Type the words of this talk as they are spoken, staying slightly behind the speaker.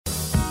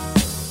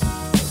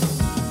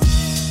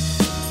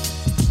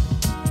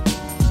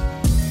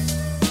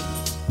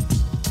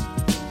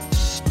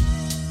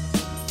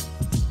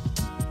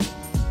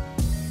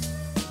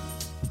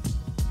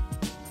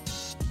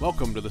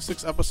Welcome to the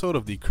 6th episode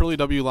of the Curly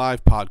W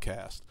Live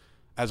podcast.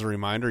 As a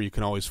reminder, you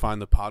can always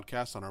find the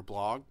podcast on our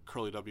blog,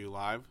 Curly W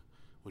Live,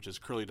 which is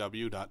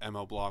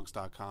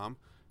curlyw.mlblogs.com,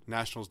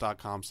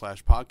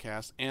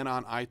 nationals.com/podcast, and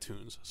on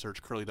iTunes.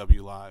 Search Curly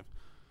W Live.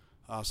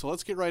 So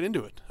let's get right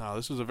into it.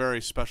 This was a very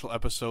special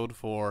episode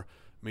for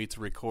me to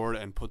record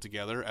and put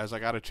together, as I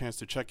got a chance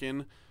to check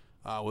in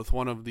with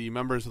one of the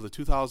members of the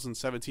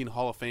 2017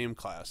 Hall of Fame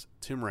class,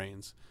 Tim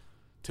Raines.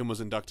 Tim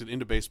was inducted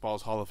into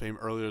baseball's Hall of Fame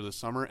earlier this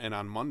summer, and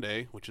on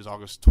Monday, which is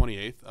August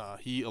 28th,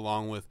 he,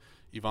 along with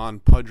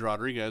Ivan Pudge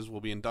Rodriguez, will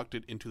be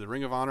inducted into the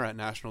Ring of Honor at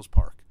Nationals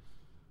Park.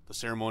 The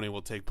ceremony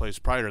will take place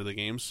prior to the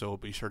game, so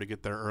be sure to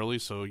get there early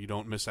so you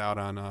don't miss out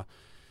on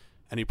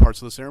any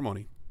parts of the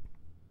ceremony.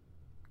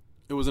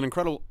 It was an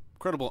incredible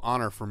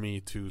honor for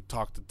me to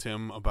talk to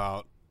Tim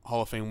about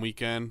Hall of Fame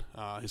weekend,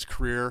 his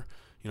career,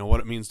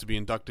 what it means to be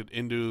inducted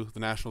into the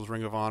Nationals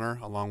Ring of Honor,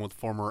 along with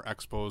former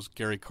Expos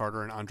Gary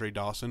Carter and Andre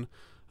Dawson,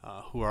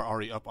 who are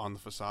already up on the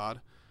facade.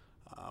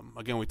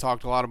 Again, we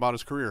talked a lot about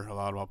his career, a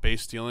lot about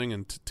base stealing,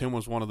 and Tim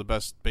was one of the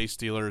best base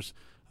stealers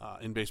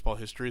in baseball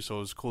history, so it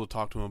was cool to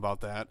talk to him about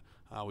that.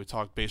 We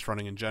talked base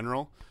running in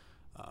general.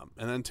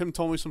 And then Tim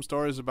told me some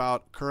stories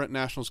about current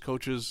Nationals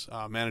coaches,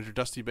 manager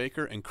Dusty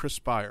Baker and Chris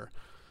Speier.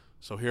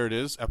 So here it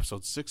is,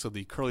 episode 6 of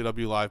the Curly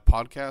W Live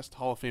podcast,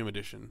 Hall of Fame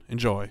edition.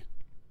 Enjoy.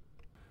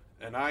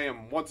 And I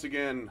am once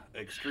again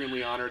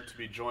extremely honored to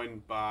be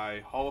joined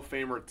by Hall of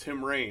Famer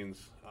Tim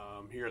Raines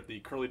here at the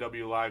Curly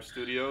W Live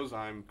studios.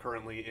 I'm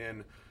currently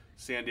in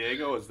San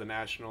Diego as the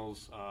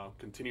Nationals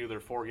continue their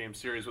 4-game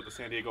series with the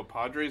San Diego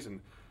Padres,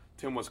 and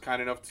Tim was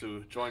kind enough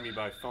to join me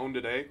by phone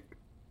today.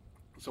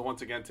 So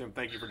once again, Tim,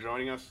 thank you for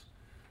joining us.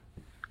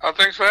 Oh,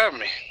 thanks for having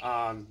me.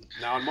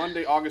 Now on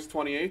Monday, August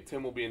 28th,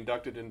 Tim will be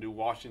inducted into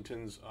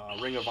Washington's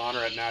Ring of Honor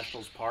at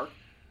Nationals Park.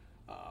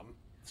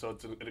 So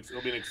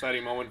it'll be an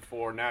exciting moment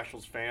for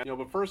Nationals fans.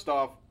 But first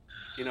off,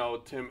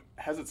 Tim,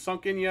 has it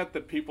sunk in yet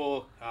that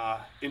people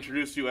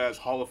introduce you as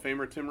Hall of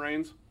Famer Tim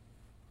Raines?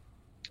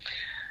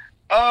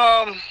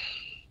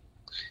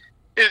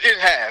 It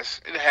has,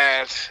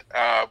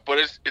 but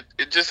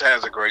it just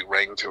has a great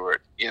ring to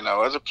it.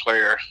 As a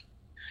player,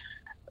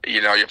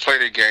 you play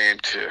the game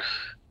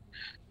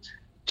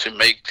to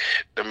make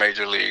the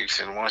major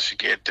leagues, and once you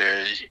get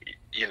there,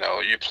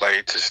 you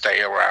play to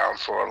stay around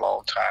for a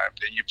long time.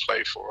 Then you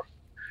play for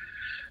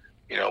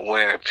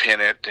winning a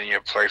pennant, then you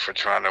play for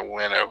trying to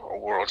win a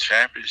world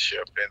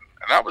championship.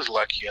 And I was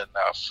lucky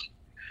enough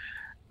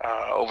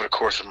over the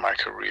course of my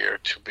career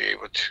to be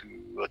able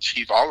to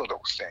achieve all of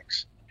those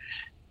things.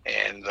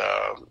 And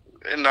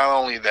not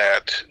only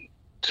that,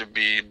 to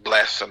be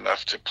blessed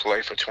enough to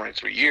play for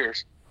 23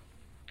 years.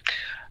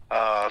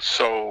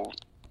 So,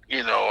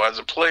 as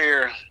a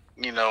player,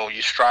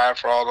 you strive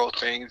for all those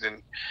things.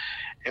 And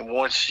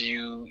once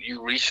you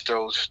reach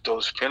those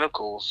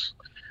pinnacles,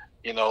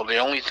 the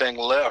only thing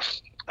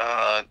left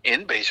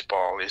in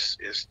baseball is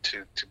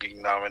to be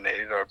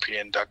nominated or be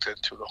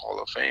inducted to the Hall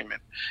of Fame,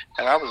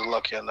 and I was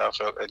lucky enough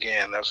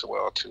again as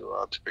well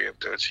to be able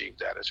to achieve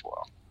that as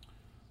well.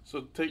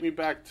 So take me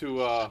back to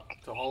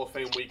Hall of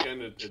Fame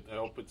weekend. I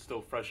hope it's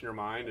still fresh in your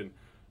mind, and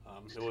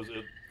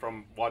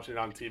from watching it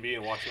on TV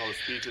and watching all the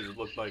speeches, it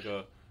looked like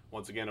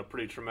once again a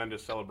pretty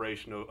tremendous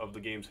celebration of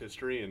the game's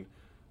history. And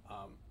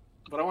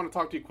but I want to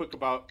talk to you quick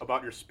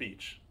about your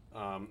speech.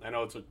 I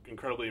know it's an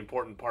incredibly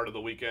important part of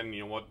the weekend.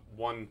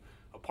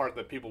 A part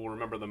that people will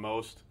remember the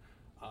most.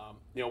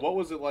 What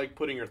was it like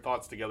putting your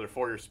thoughts together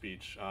for your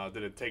speech?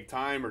 Did it take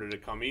time, or did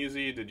it come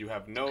easy? Did you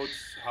have notes?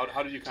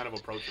 How did you kind of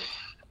approach it?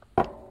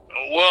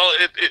 Well,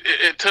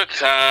 it took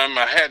time.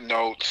 I had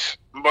notes,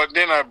 but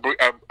then I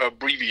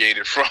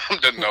abbreviated from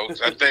the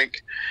notes. I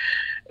think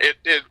it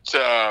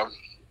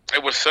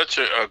was such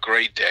a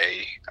great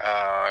day.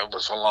 It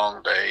was a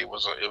long day. It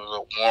was a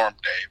warm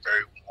day,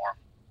 very warm.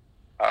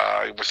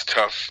 It was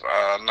tough,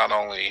 not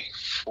only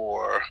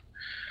for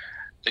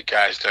the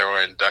guys that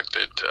were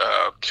inducted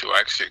to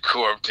actually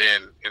go up there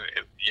and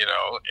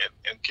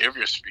give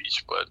your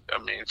speech, but I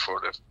mean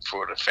for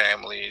the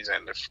families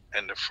and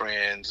the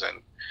friends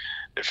and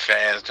the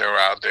fans that were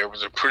out there. It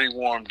was a pretty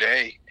warm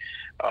day,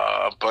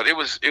 but it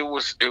was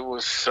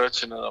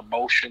such an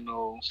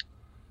emotional,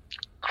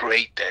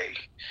 great day.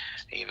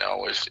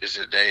 It's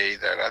a day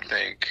that I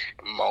think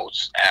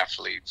most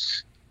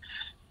athletes,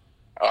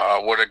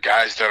 what the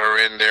guys that are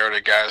in there,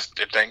 the guys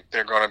that think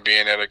they're going to be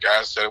in there, the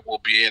guys that will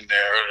be in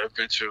there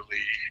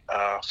eventually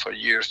for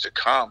years to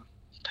come.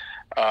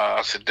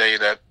 It's a day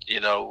that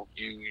you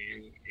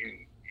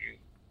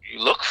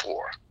look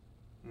for,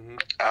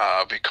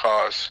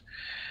 because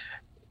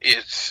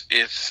it's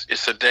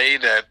a day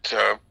that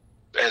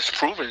has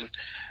proven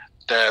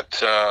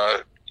that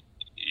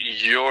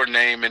your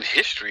name in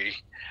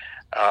history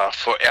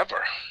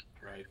forever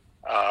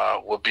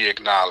will be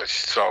acknowledged.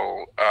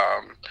 So.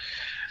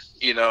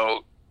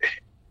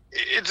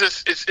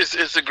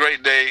 It's a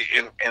great day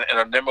in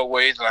a number of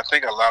ways, and I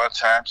think a lot of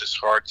times it's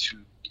hard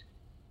to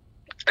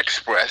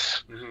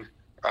express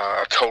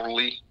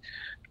totally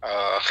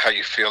how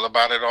you feel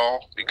about it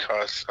all,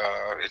 because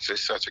it's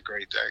just such a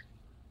great day.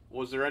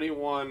 Was there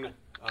anyone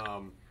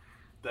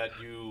that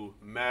you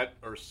met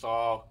or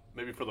saw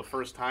maybe for the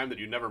first time that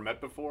you never met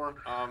before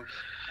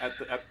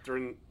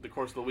during the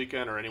course of the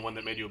weekend, or anyone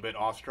that made you a bit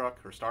awestruck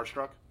or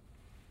starstruck?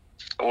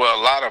 Well,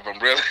 a lot of them,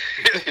 really.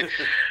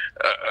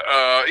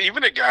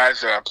 Even the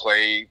guys that I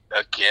played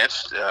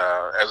against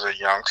as a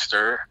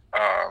youngster,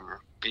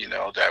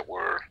 that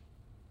were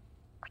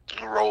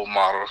role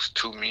models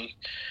to me.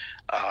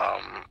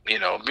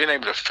 Being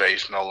able to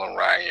face Nolan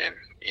Ryan,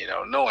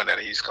 knowing that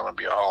he's going to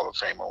be a Hall of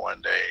Famer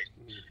one day.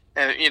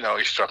 And, he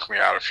struck me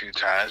out a few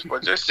times,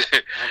 but just,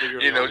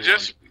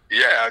 just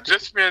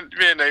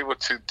being able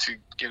to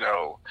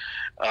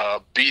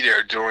be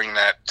there during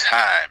that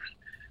time.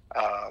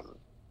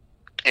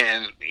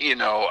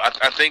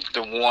 I think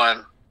the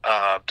one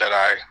that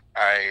I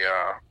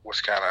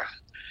was kind of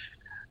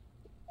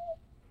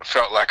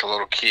felt like a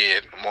little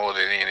kid more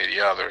than any of the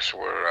others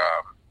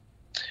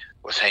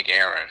was Hank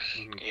Aaron.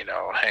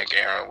 Mm-hmm. Hank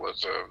Aaron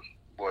was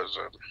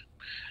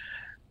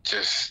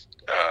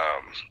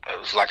it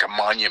was like a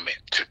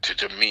monument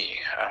to me.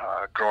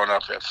 Growing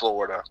up in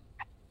Florida,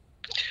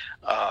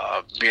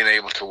 being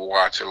able to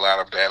watch a lot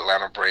of the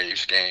Atlanta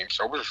Braves games,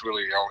 so it was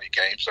really the only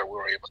games that we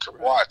were able to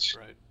watch.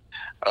 Right.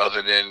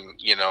 Other than,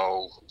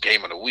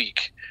 game of the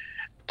week.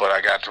 But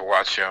I got to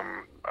watch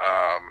him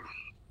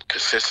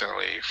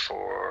consistently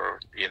for,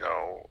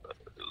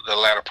 the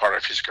latter part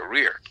of his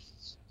career.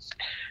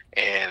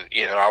 And,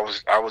 I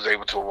was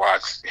able to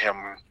watch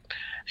him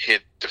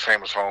hit the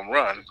famous home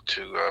run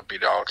to be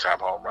the all-time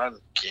home run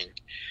king.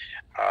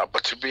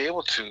 But to be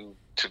able to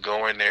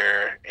go in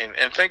there,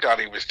 and thank God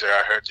he was there.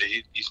 I heard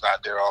that he's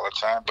not there all the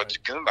time, but to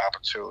get an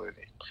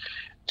opportunity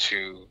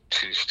to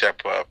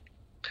step up,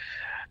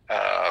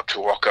 to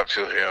walk up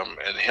to him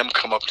and him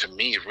come up to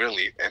me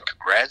really and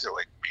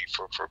congratulate me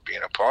for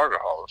being a part of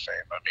the Hall of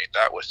Fame. I mean,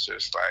 that was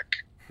just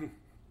like,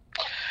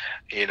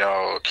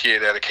 a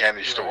kid at a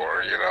candy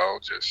store,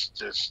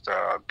 just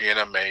being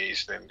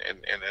amazed and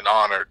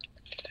honored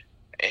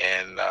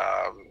and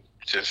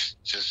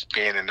just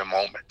being in the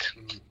moment.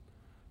 Mm-hmm.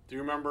 Do you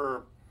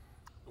remember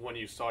when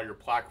you saw your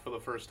plaque for the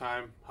first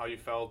time, how you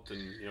felt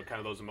and, kind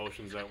of those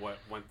emotions that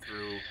went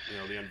through,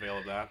 the unveil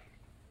of that?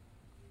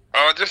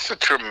 Just a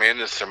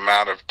tremendous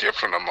amount of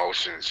different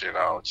emotions,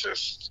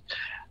 just,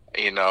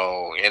 in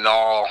all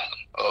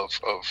of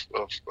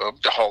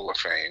the Hall of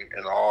Fame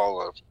and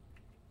all of,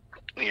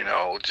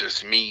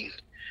 just me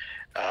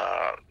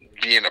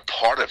being a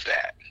part of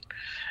that,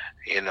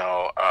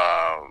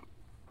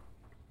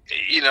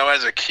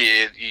 as a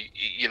kid,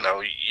 you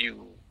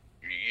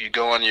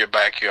go in your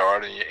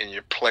backyard and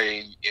you play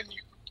and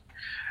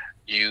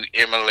you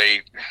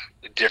emulate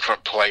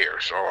different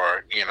players,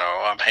 or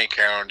I'm Hank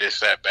Aaron, this,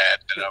 that,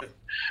 bat, and I'm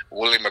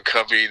Willie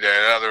McCovey,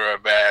 that other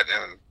at bat,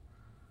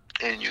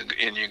 and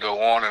you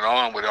go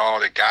on with all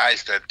the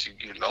guys that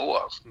you know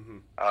of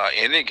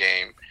in the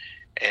game,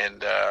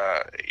 and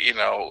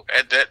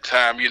at that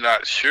time you're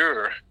not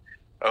sure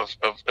of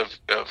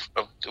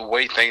the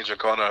way things are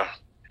gonna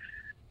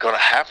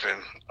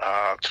happen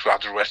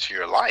throughout the rest of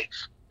your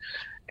life,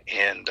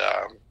 and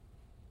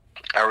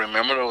I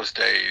remember those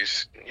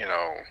days,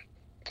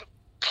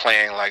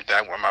 playing like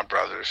that with my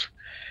brothers,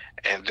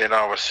 and then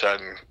all of a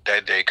sudden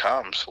that day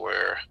comes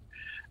where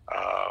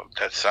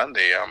that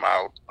Sunday I'm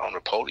out on the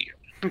podium,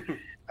 and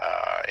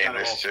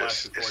it's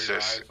just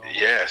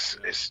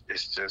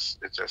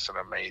an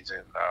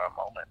amazing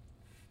moment.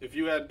 If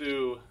you had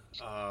to,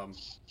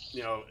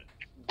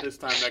 this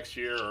time next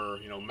year, or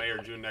May or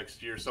June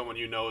next year, someone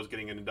is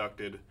getting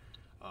inducted,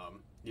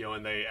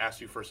 and they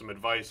ask you for some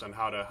advice on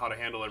how to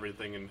handle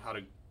everything and how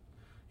to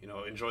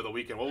enjoy the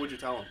weekend, what would you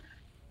tell them?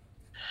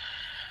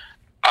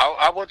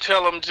 I would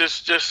tell them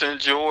just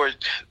enjoy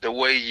it the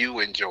way you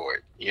enjoy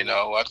it.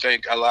 I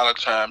think a lot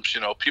of times,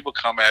 people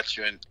come at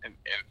you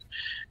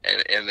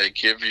and they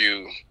give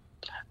you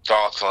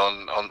thoughts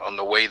on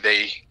the way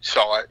they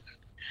saw it.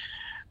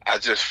 I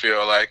just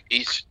feel like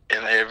each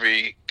and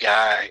every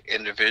guy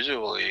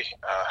individually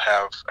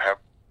have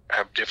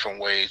different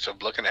ways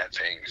of looking at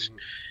things,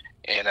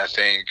 and I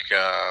think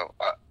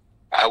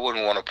I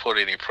wouldn't want to put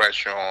any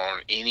pressure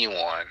on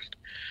anyone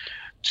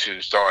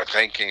to start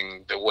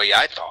thinking the way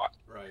I thought.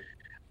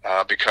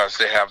 Right. Because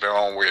they have their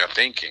own way of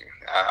thinking.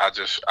 I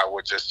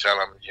would just tell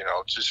them,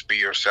 just be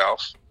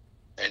yourself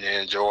and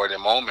enjoy the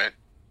moment.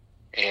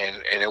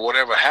 And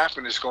whatever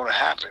happens is going to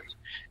happen.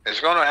 It's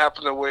going to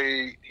happen the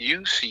way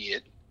you see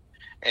it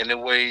and the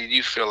way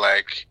you feel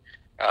like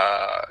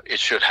it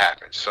should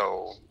happen.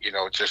 So,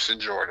 just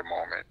enjoy the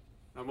moment.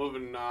 Now,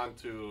 moving on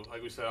to,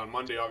 like we said, on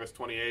Monday, August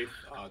 28th,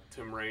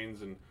 Tim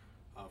Raines and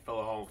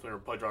fellow Hall of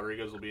Famer Pudge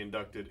Rodriguez will be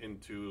inducted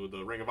into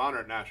the Ring of Honor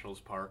at Nationals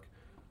Park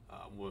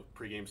with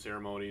pregame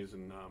ceremonies,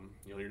 and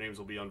your names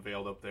will be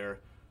unveiled up there.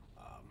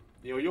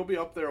 You'll be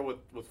up there with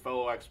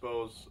fellow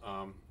Expos,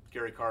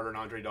 Gary Carter and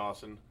Andre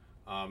Dawson,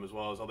 as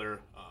well as other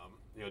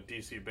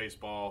DC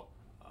baseball,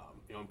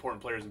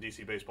 important players in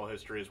DC baseball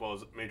history as well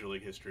as Major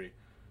League history.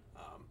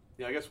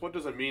 I guess what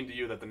does it mean to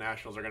you that the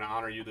Nationals are going to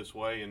honor you this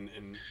way, and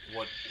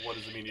what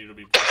does it mean to you to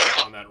be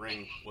placed on that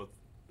ring with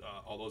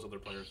all those other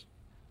players?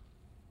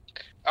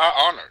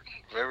 Honored,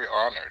 very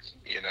honored,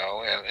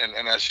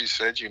 and as you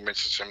said, you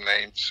mentioned some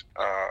names,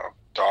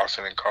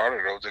 Dawson and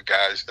Carter. Those are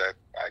guys that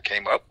I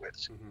came up with,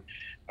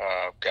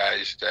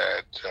 guys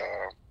that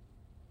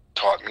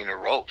taught me the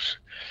ropes.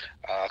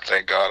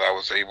 Thank God I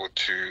was able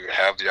to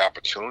have the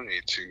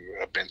opportunity to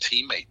have been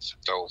teammates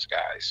with those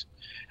guys.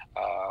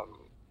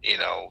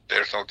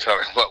 There's no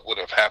telling what would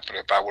have happened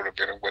if I would have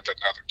been with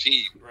another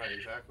team. Right,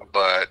 exactly.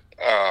 But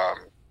I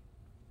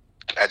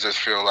just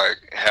feel like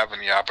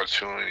having the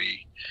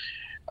opportunity,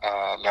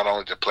 not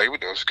only to play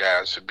with those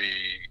guys,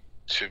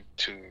 to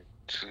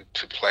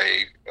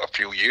play a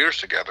few years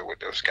together with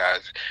those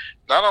guys.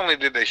 Not only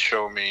did they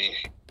show me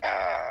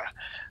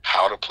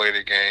how to play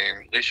the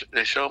game,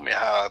 they showed me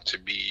how to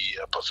be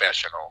a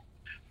professional,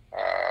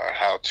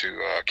 how to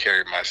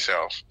carry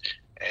myself.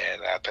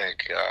 And I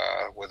think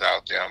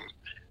without them,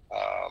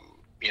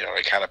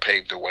 it kind of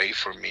paved the way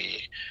for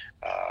me,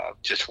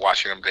 just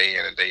watching them day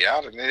in and day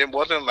out. And it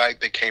wasn't like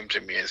they came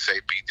to me and say,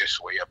 be this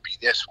way or be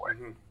this way.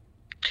 Mm-hmm.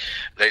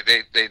 They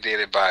did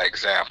it by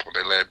example.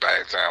 They led by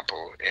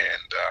example.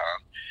 And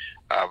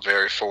I'm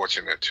very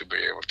fortunate to be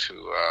able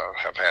to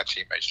have had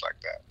teammates like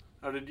that.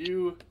 Now, did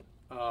you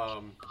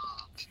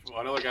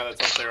another guy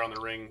that's up there on the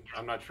ring,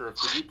 I'm not sure,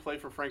 did you play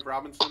for Frank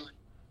Robinson?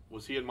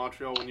 Was he in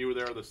Montreal when you were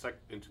there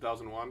in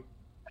 2001?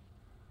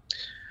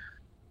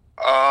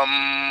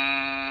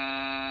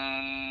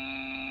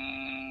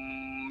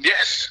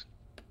 Yes.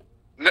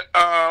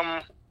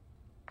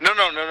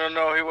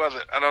 No, he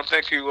wasn't. I don't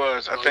think he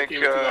was. I think he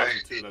came in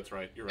 2002. That's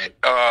right. You're right.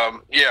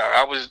 Yeah,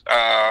 I was.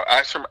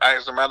 As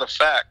a matter of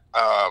fact,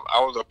 I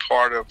was a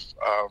part of.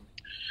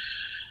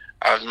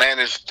 I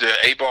managed the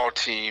A-ball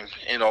team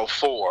in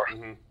 2004,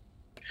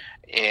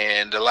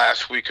 and the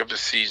last week of the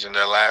season,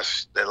 the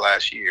last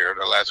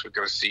week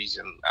of the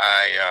season,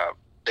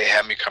 they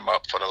had me come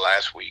up for the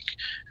last week,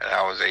 and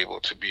I was able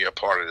to be a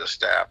part of the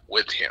staff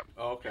with him.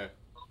 Oh, okay.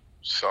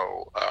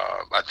 So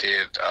I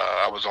did.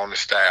 I was on the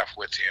staff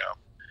with him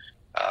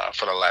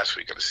for the last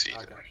week of the season.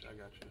 I got you.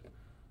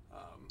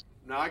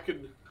 Now I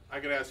could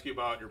ask you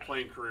about your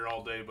playing career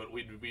all day, but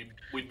we'd be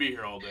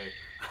here all day.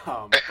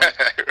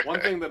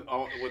 One thing that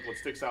what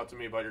sticks out to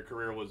me about your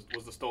career was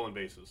the stolen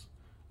bases.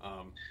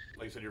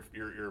 Like I said,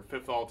 you're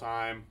fifth all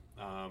time.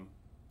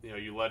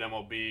 You led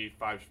MLB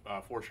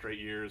 4 straight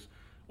years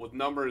with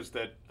numbers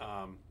that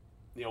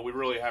we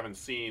really haven't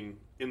seen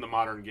in the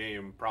modern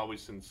game probably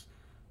since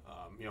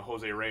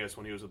Jose Reyes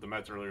when he was at the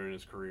Mets earlier in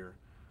his career.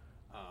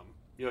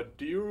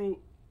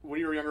 When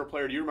you were a younger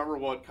player, do you remember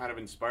what kind of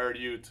inspired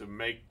you to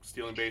make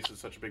stealing bases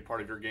such a big part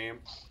of your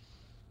game?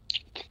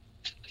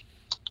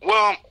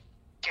 Well,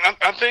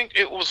 I think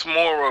it was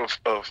more of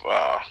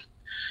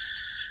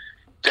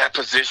that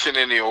position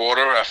in the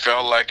order. I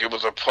felt like it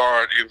was a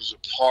part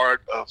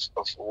of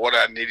what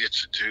I needed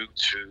to do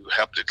to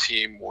help the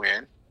team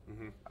win.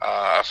 Mm-hmm.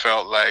 I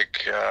felt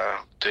like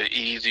the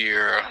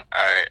easier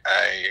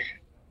I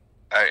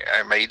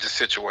made the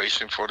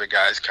situation for the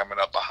guys coming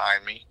up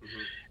behind me,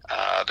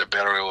 the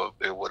better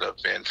it would have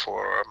been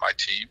for my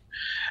team.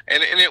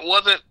 And it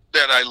wasn't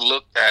that I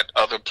looked at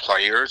other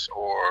players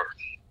or,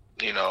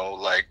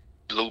 like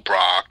Lou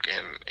Brock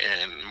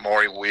and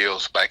Maury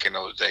Wheels back in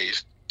those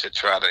days to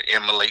try to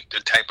emulate the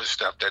type of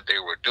stuff that they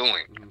were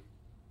doing. Mm-hmm.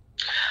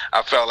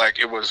 I felt like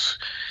it was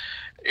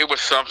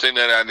something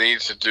that I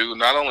needed to do,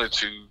 not only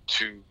to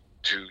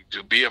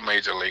be a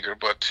major leaguer,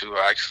 but to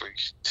actually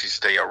to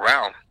stay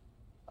around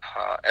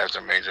as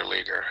a major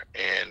leaguer.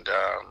 And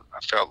I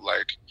felt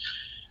like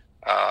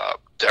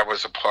that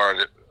was a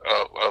part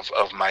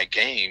of my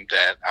game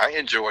that I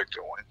enjoyed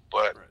doing,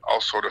 but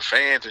also the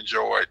fans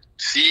enjoyed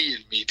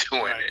seeing me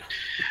doing it.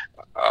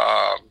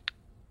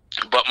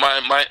 But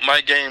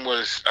my game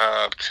was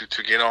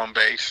to get on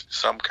base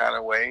some kind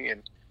of way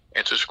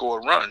and to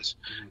score runs.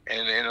 Mm-hmm.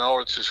 And in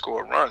order to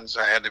score runs,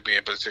 I had to be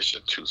in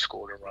position to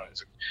score the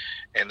runs.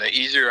 And the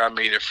easier I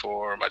made it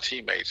for my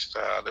teammates,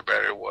 the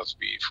better it was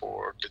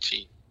for the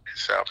team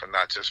itself and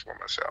not just for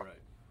myself. Right.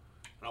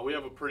 Now, we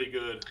have a pretty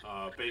good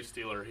base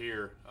stealer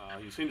here.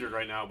 He's injured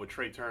right now, but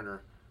Trey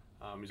Turner.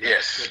 He's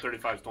got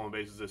 35 stolen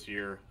bases this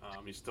year. I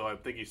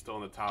think he's still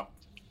in the top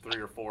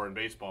 3 or 4 in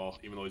baseball,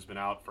 even though he's been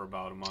out for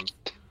about a month.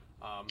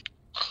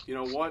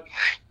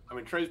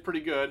 Trey's pretty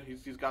good.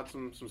 He's got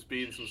some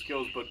speed and some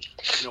skills, but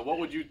what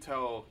would you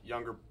tell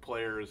younger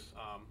players,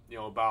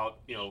 about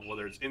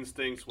whether it's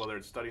instincts, whether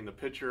it's studying the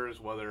pitchers,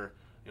 whether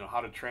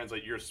how to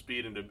translate your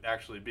speed into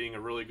actually being a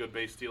really good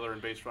base stealer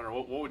and base runner?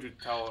 What would you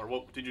tell, or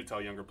what did you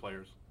tell younger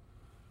players?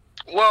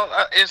 Well,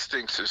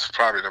 instincts is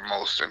probably the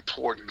most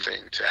important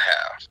thing to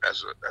have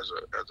as a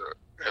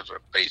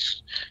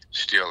base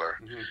stealer.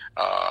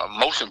 Mm-hmm.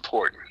 Most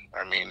important.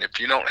 I mean, if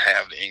you don't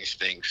have the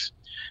instincts,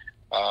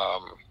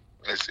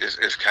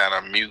 it's kind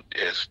of mute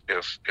if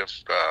your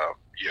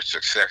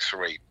success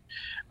rate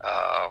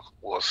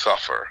will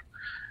suffer.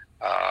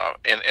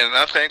 And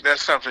I think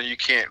that's something you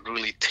can't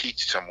really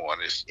teach someone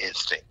is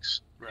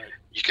instincts. Right.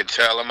 You can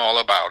tell them all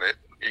about it.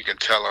 You can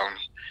tell them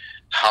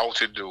how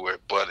to do it,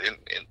 but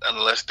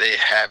unless they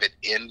have it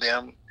in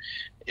them,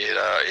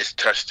 it's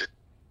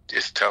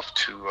it's tough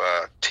to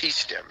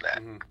teach them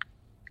that. Mm-hmm.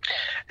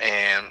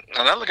 And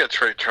when I look at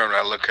Trey Turner,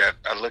 I look at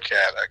a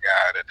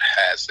guy that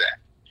has that.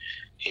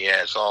 He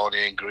has all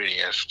the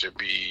ingredients to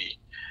be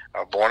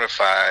a bona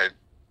fide,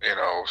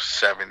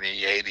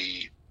 70,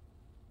 80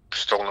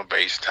 stolen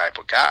base type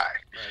of guy.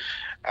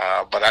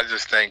 Right. But I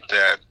just think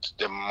that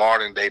the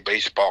modern day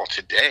baseball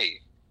today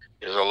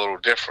is a little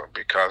different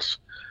because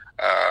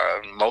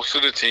most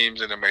of the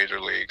teams in the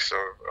major leagues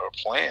are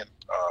playing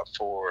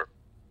for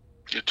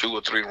your 2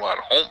 or 3 run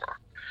homer.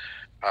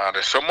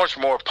 There's so much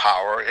more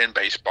power in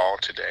baseball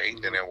today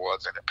than there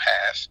was in the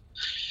past.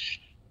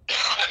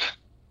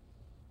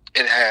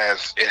 It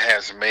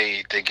has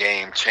made the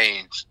game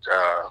change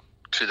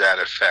to that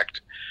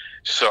effect.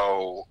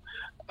 So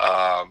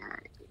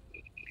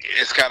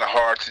it's kind of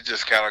hard to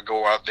just kind of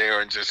go out there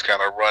and just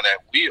kind of run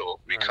at will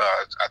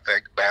because I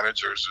think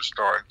managers are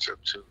starting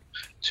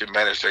to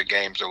manage their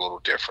games a little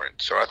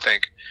different. So I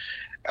think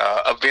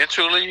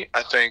eventually,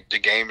 I think the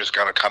game is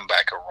going to come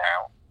back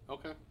around.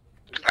 Okay.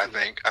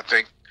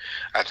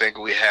 I think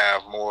we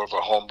have more of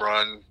a home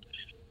run,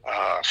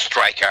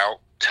 strikeout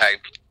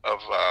type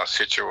of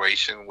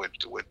situation with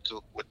the way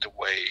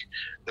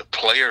the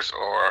players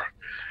are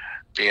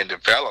being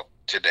developed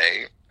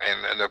today,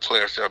 and the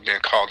players that are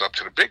being called up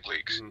to the big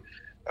leagues,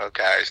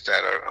 guys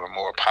that are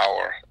more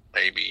power,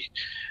 maybe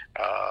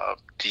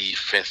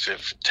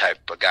defensive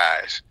type of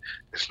guys.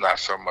 It's not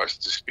so much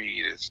the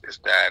speed; it's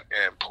that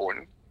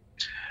important.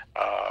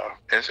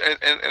 And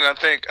I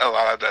think a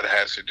lot of that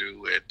has to do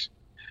with,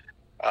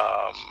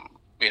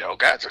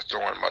 guys are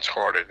throwing much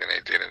harder than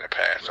they did in the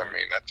past. I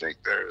mean, I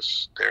think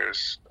there's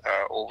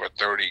over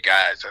 30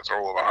 guys that throw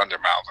over 100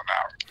 miles an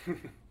hour.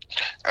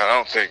 I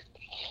don't think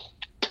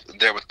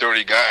there were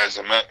 30 guys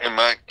in my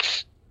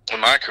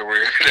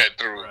career that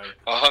threw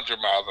 100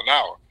 miles an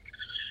hour,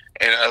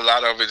 and a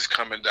lot of it's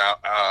coming down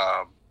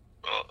out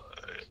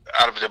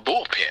of the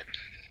bullpen.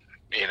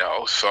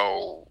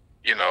 So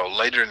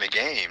later in the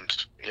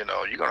games, you're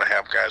going to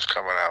have guys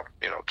coming out,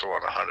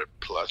 throwing 100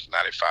 plus,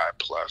 95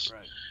 plus.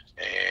 Right.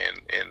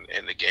 And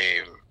in the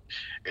game,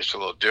 it's a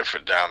little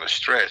different down the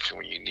stretch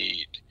when you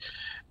need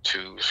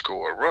to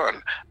score a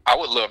run. I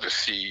would love to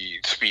see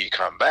speed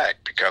come back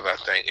because I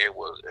think it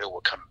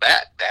will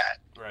combat that.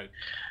 Right.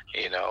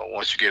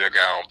 Once you get a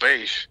guy on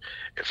base,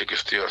 if he can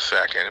steal a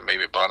second and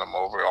maybe bunt him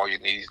over, all you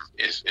need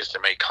is to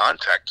make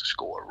contact to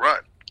score a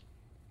run,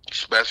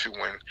 especially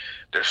when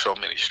there's so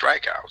many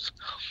strikeouts.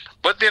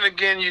 But then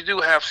again, you do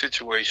have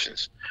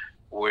situations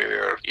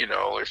where,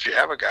 if you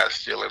have a guy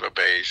stealing a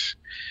base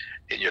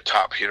and your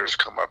top hitters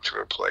come up to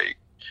the plate,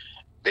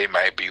 they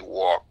might be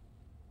walked,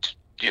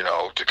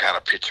 to kind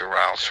of pitch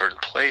around certain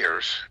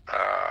players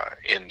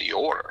in the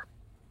order.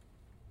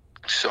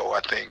 So I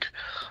think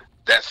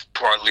that's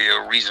partly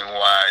a reason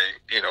why,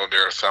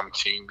 there are some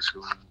teams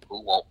who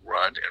won't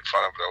run in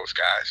front of those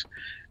guys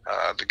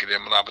to give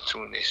them an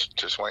opportunity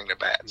to swing the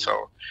bat.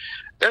 So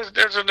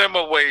there's a number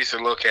of ways to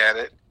look at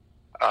it.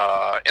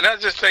 And I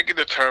just think it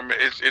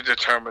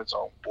determines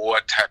on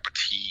what type of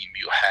team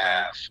you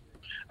have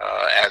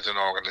as an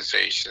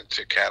organization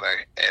to kind of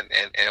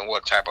and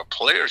what type of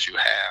players you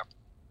have.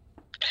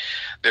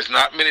 There's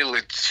not many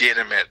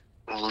legitimate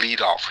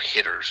leadoff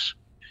hitters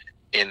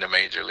in the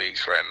major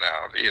leagues right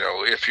now.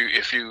 If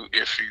you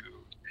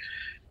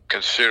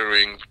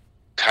considering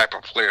type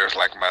of players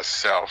like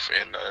myself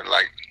and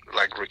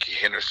like Ricky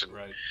Henderson,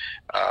 right.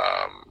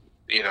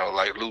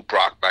 Like Lou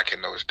Brock back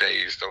in those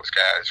days, those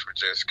guys were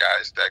just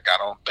guys that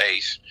got on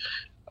base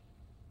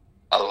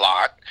a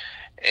lot,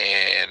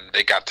 and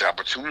they got the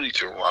opportunity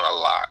to run a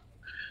lot.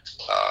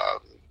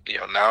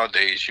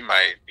 Nowadays you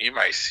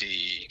might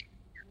see.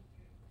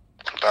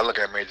 If I look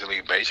at Major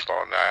League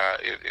Baseball now,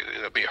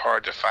 it'll be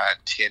hard to find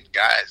 10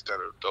 guys that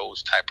are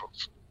those type of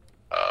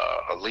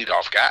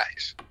leadoff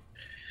guys.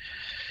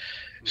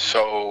 Mm-hmm.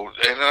 So,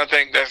 and I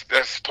think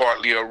that's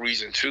partly a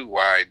reason too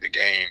why the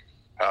game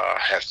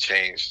has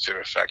changed to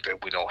the fact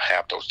that we don't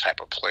have those type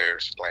of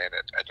players playing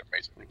at the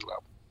Major League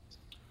level.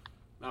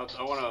 Now,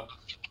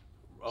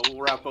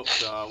 we'll wrap up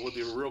with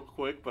you real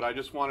quick, but I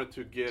just wanted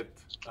to get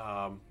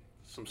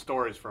some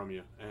stories from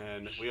you.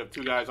 And we have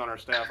 2 guys on our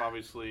staff,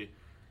 obviously.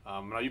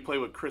 Now you play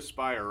with Chris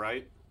Spire,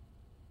 right?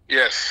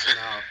 Yes.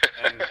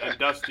 And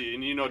Dusty,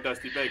 and you know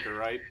Dusty Baker,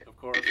 right? Of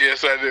course.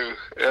 Yes, I do.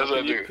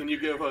 I do. Can you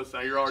give us?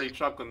 You're already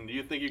chuckling. Do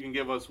you think you can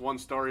give us one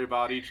story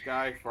about each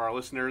guy for our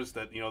listeners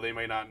that they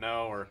may not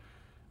know, or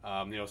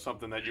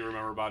something that you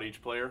remember about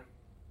each player?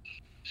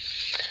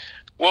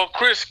 Well,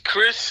 Chris.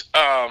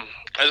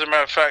 As a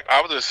matter of fact,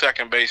 I was a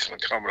second baseman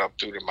coming up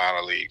through the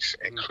minor leagues,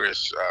 and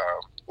Chris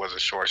was a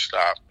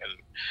shortstop, and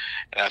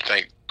I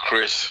think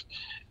Chris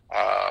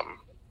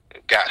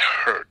got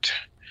hurt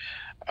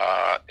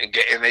and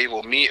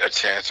enabled me a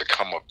chance to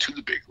come up to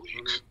the big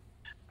leagues.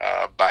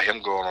 By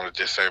him going on the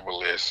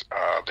disabled list,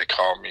 they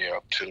called me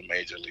up to the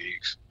major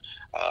leagues.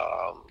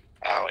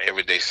 Our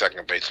everyday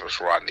second baseman was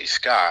Rodney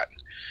Scott.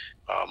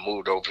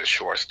 Moved over to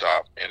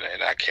shortstop,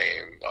 and I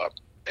came up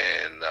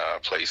and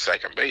played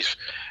second base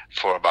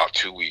for about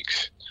 2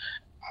 weeks.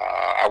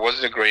 I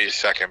wasn't the greatest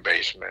second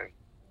baseman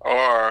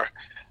or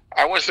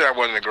I wouldn't say I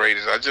wasn't the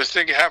greatest. I just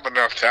didn't have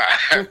enough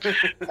time,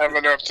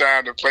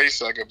 to play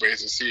second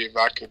base and see if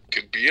I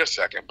could be a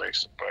second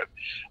baseman. But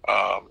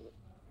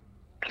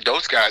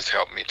those guys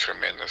helped me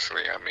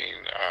tremendously. I mean,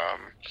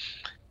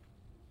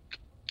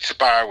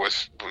 Spire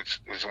was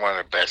one of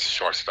the best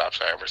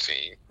shortstops I ever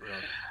seen.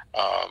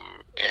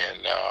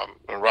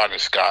 And Rodney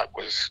Scott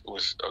was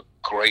a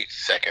great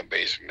second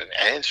baseman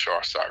and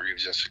shortstop. He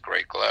was just a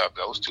great glove.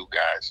 Those two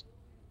guys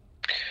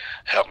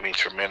helped me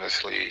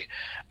tremendously.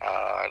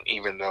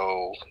 Even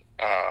though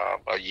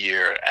a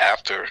year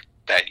after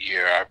that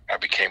year, I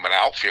became an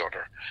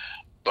outfielder.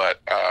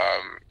 But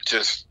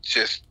just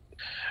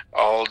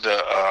all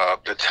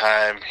the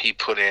time he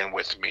put in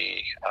with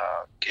me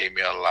gave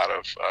me a lot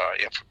of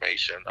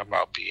information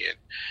about being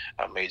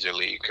a major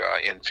league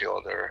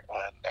infielder,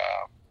 and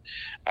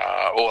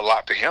owe a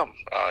lot to him.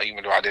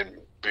 Even though I didn't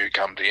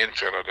become the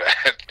infielder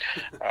that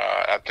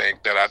I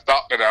think that I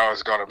thought that I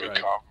was going to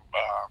become,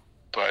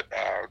 but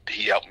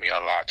he helped me a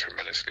lot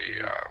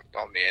tremendously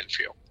on the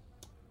infield.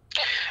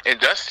 And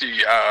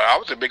Dusty, I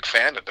was a big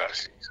fan of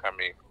Dusty. I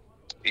mean,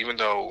 even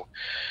though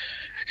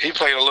he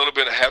played a little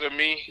bit ahead of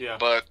me,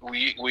 but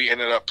we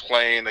ended up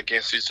playing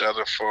against each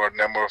other for a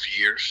number of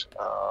years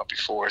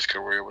before his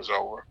career was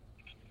over.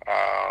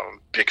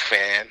 Big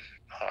fan,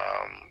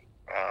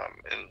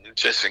 and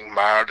just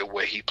admired the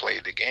way he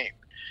played the game.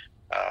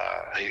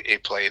 He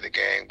played the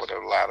game with a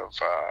lot of.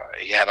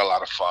 He had a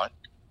lot of fun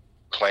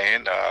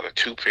playing. The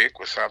 2-pick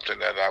was something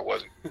that I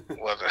wasn't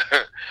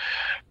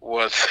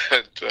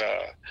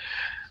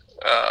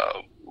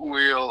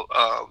real.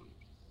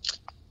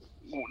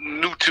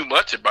 Knew too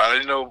much about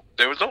it. You know,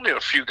 there was only a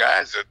few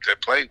guys that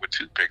played with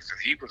 2-picks,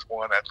 and he was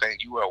one. I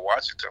think UL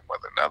Washington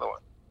was another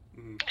one.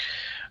 Mm-hmm.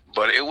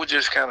 But it was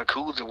just kind of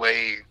cool the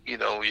way, you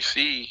know, you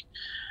see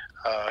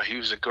he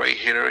was a great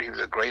hitter. He was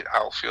a great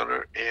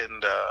outfielder,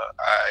 and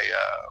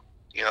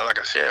you know, like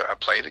I said, I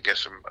played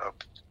against him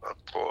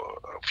for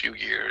a few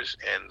years,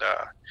 and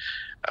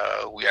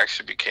we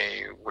actually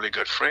became really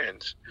good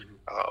friends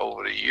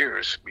over the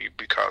years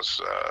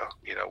because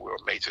you know, we were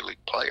major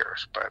league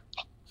players. But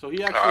so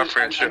he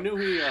actually,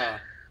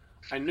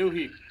 I knew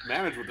he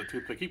managed with the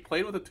toothpick. He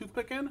played with a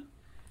toothpick in?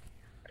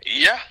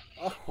 Yeah.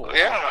 Oh, wow.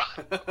 Yeah.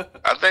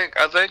 I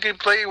think he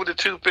played with a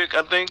toothpick.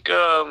 I think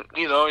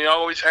you know, he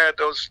always had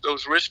those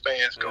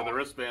wristbands going. The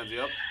wristbands,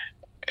 yep.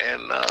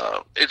 And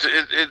it's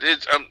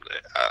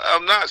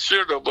I'm not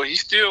sure though, but he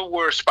still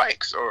wore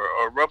spikes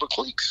or rubber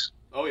cleats.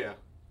 Oh yeah.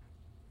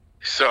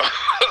 So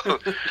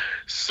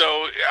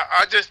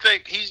I just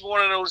think he's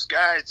one of those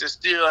guys that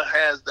still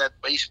has that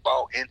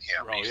baseball in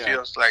him. Oh, he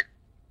feels like,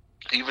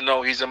 even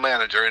though he's a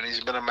manager, and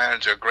he's been a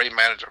great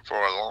manager for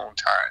a long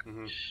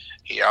time,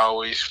 he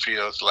always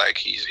feels like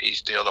he's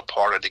still a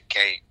part of the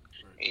game.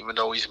 Right. Even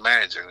though he's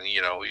managing,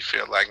 you know, he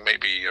feels like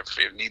maybe if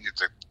he needed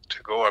to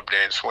go up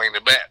there and swing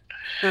the bat,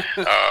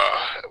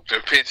 to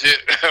pitch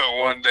it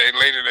one day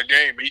later in the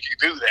game, he can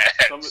do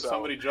that.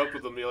 Somebody joked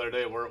with him the other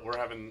day. We're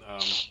having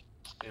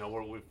you know,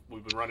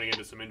 we've been running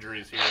into some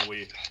injuries here.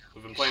 We've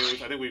been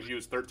playing. I think we've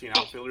used 13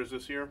 outfielders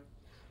this year.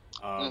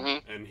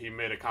 And he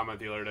made a comment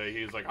the other day.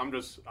 He's like, I'm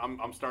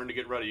starting to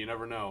get ready. You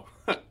never know.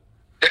 And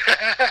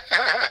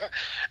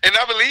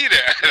I believe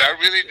that. I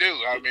really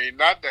do. I mean,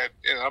 not that,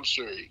 you know, I'm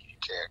sure he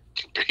can't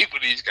compete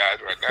with these guys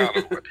right now.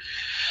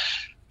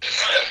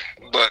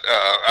 But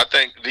I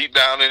think deep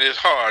down in his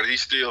heart, he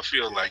still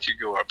feels like you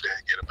go up there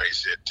and get a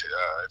base hit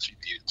if you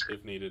needed to.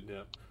 If needed,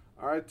 yeah.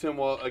 All right, Tim.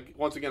 Well,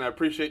 once again, I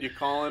appreciate you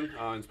calling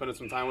and spending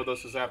some time with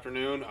us this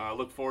afternoon. I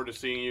look forward to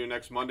seeing you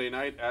next Monday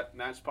night at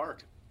Nats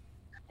Park.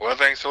 Well,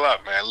 thanks a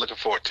lot, man. Looking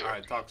forward to it. All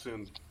right, talk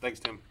soon. Thanks,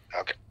 Tim.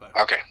 Okay. Bye.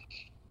 Okay.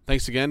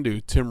 Thanks again to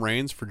Tim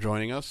Raines for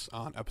joining us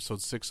on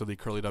episode 6 of the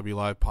Curly W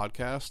Live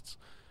podcasts.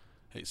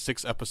 Hey,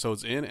 6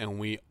 episodes in, and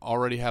we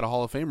already had a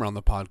Hall of Famer on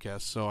the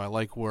podcast, so I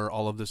like where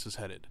all of this is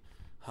headed.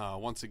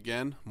 Once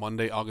again,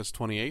 Monday, August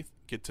 28th,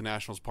 get to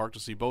Nationals Park to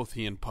see both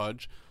he and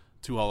Pudge,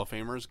 2 Hall of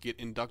Famers, get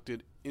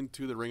inducted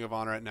into the Ring of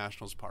Honor at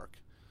Nationals Park.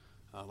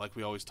 Like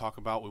we always talk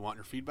about, we want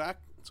your feedback,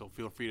 so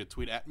feel free to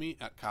tweet at me,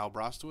 at Kyle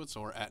Brostowitz,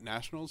 or at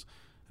Nationals,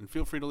 and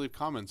feel free to leave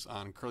comments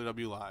on Curly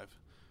W Live.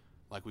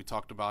 Like we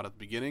talked about at the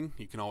beginning,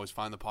 you can always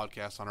find the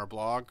podcast on our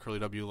blog, Curly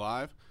W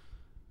Live,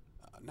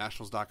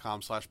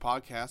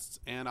 nationals.com/podcasts,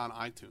 and on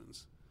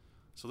iTunes.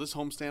 So this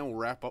homestand will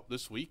wrap up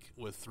this week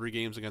with 3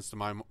 games against the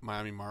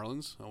Miami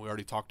Marlins. We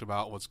already talked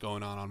about what's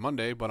going on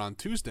Monday, but on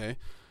Tuesday,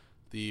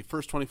 the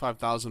first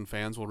 25,000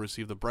 fans will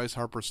receive the Bryce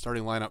Harper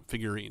starting lineup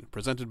figurine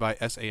presented by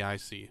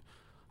SAIC.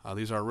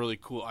 These are a really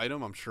cool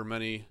item. I'm sure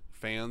many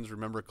fans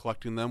remember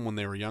collecting them when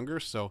they were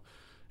younger. So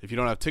if you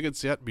don't have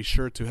tickets yet, be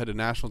sure to head to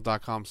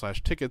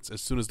nationals.com/tickets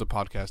as soon as the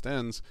podcast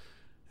ends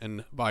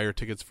and buy your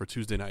tickets for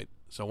Tuesday night.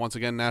 So once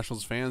again,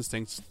 Nationals fans,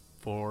 thanks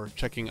for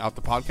checking out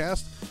the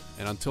podcast.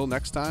 And until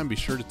next time, be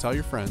sure to tell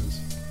your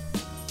friends.